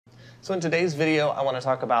So in today's video, I want to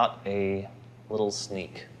talk about a little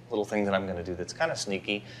thing that I'm going to do that's kind of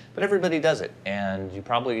sneaky, but everybody does it, and you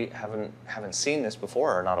probably haven't seen this before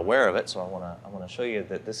or are not aware of it. So I want to show you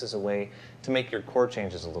that this is a way to make your chord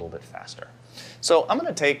changes a little bit faster. So I'm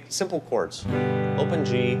going to take simple chords, open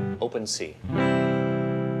G, open C.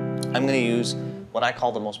 I'm going to use what I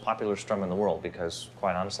call the most popular strum in the world because,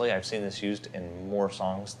 quite honestly, I've seen this used in more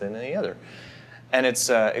songs than any other. And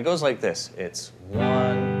it goes like this. It's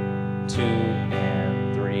 1, 2,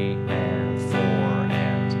 and 3, and 4,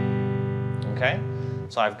 and. Okay?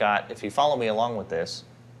 So I've got, if you follow me along with this,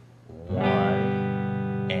 1,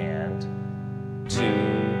 and 2,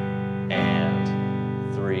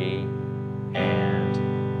 and 3, and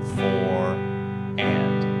 4,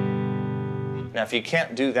 and. Now, if you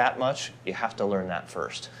can't do that much, you have to learn that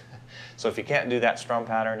first. So if you can't do that strum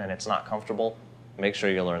pattern and it's not comfortable, make sure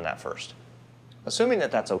you learn that first. Assuming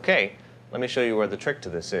that that's okay, let me show you where the trick to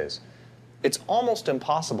this is. It's almost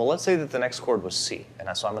impossible. Let's say that the next chord was C, and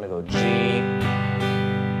so I'm going to go G, and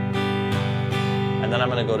then I'm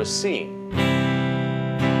going to go to C.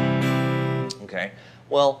 Okay,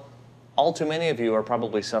 well, all too many of you are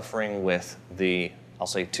probably suffering with the, I'll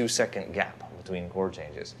say, 2-second gap between chord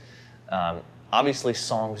changes. Obviously,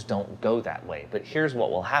 songs don't go that way, but here's what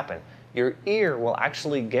will happen. Your ear will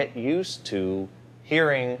actually get used to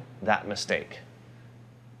hearing that mistake,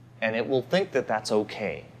 and it will think that that's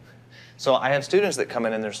okay. So I have students that come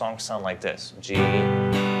in and their songs sound like this. G,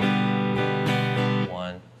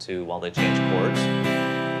 1, 2, while they change chords.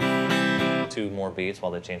 2 more beats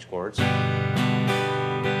while they change chords.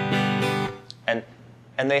 And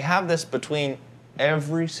they have this between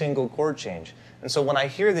every single chord change. And so when I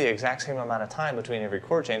hear the exact same amount of time between every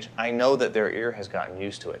chord change, I know that their ear has gotten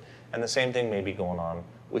used to it. And the same thing may be going on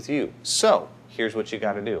with you. So here's what you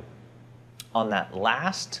got to do. On that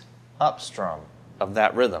last up strum of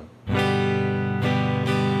that rhythm,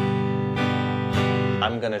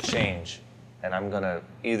 I'm going to change, and I'm going to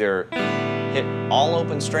either hit all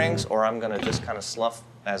open strings or I'm going to just kind of slough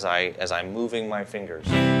as I'm moving my fingers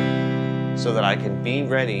so that I can be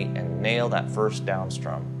ready and nail that first down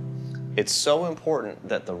strum. It's so important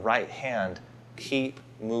that the right hand keep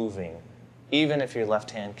moving, even if your left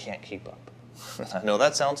hand can't keep up. I know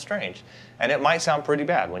that sounds strange, and it might sound pretty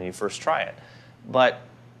bad when you first try it, but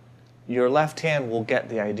your left hand will get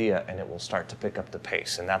the idea and it will start to pick up the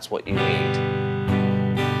pace, and that's what you need.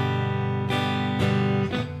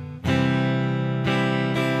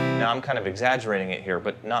 Now I'm kind of exaggerating it here,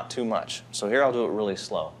 but not too much. So here I'll do it really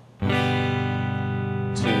slow. 2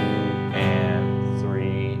 and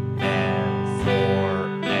 3 and 4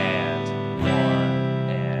 and 1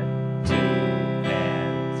 and 2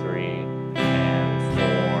 and 3 and 4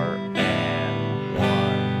 and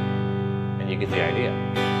 1. And you get the idea.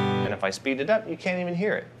 And if I speed it up, you can't even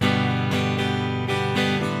hear it.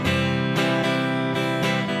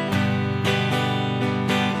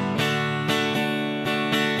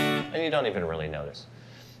 And you don't even really notice.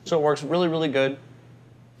 So it works really, really good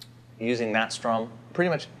using that strum. Pretty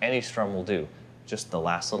much any strum will do. Just the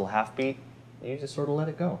last little half beat, you just sort of let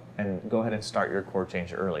it go and go ahead and start your chord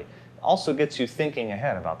change early. It also gets you thinking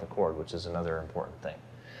ahead about the chord, which is another important thing.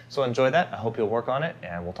 So enjoy that. I hope you'll work on it,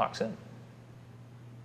 and we'll talk soon.